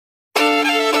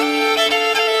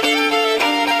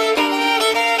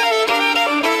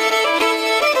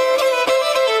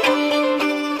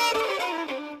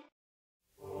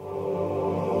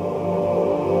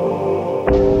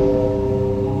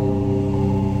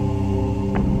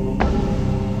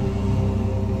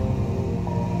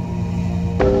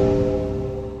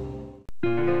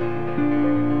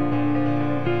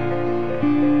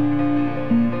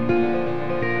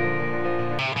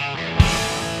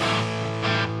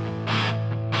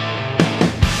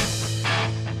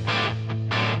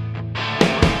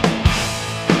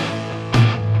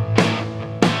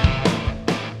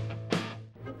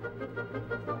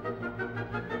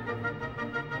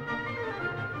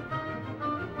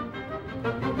A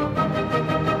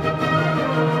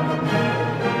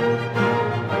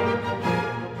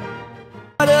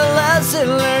lesson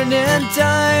learned in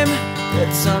time.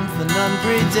 It's something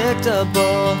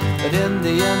unpredictable, but in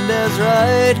the end is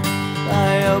right.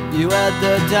 I hope you had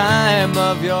the time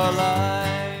of your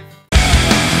life.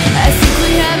 I think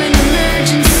we have an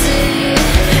emergency.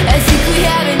 I think we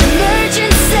have an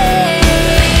emergency.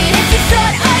 If you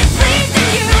thought I'd bleed, then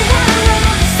you were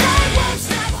wrong. I won't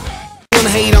stop. Wanna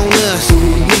hate on us,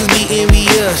 niggas be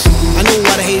envious. I know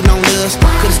why they hating on us,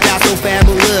 cause the style so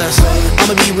fabulous.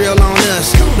 I'ma be real on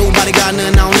us, nobody got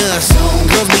nothing on us.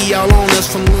 Girls be all on us,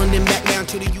 from London back down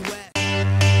to the US.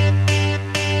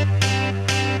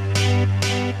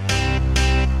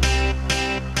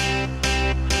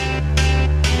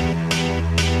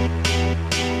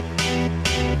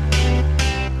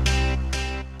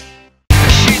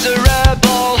 She's a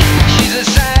rebel, she's a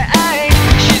saint,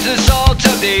 she's the salt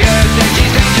of the earth and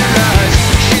she's dangerous.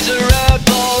 She's a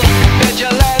rebel,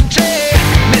 vigilante,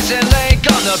 missing link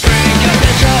on the brink of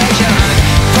destruction.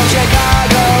 From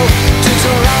Chicago to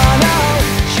Toronto,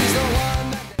 she's the one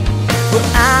that... Well,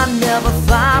 I never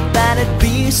thought that it'd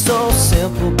be so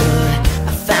simple, but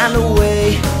I found a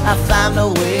way, I found a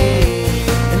way.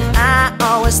 And I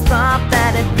always thought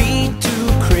that it'd be too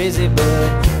crazy, but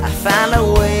I found a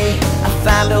way, I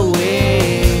found a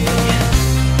way.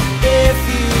 If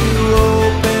you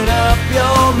open up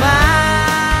your mind,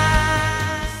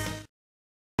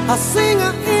 A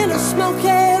singer in a smoky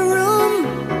room,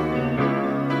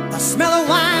 a smell of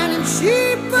wine and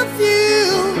cheap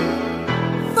perfume.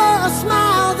 For a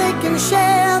smile they can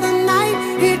share the night.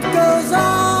 It goes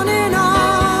on and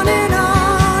on and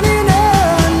on and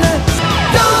on.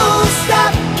 Don't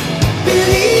stop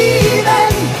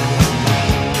believing.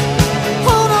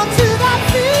 Hold on to that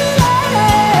feeling.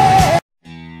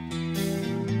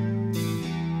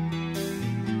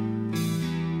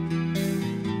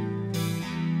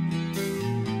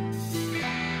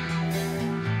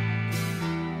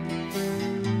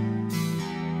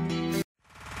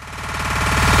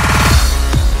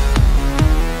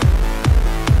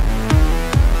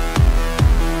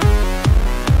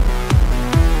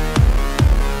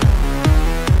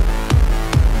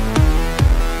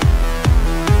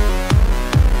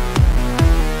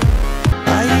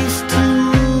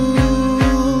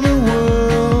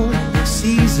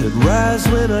 Rise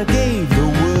when I gave the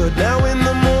word. Now in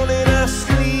the morning I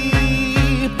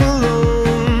sleep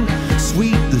alone.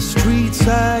 Sweep the streets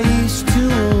I used to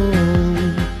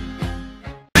own.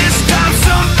 This time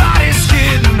somebody's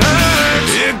getting hurt.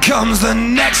 Here comes the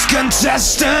next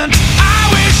contestant. I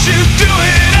wish you'd do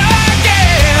it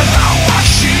again. I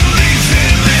watch you leave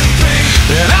it limping,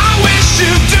 and I wish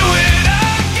you'd do it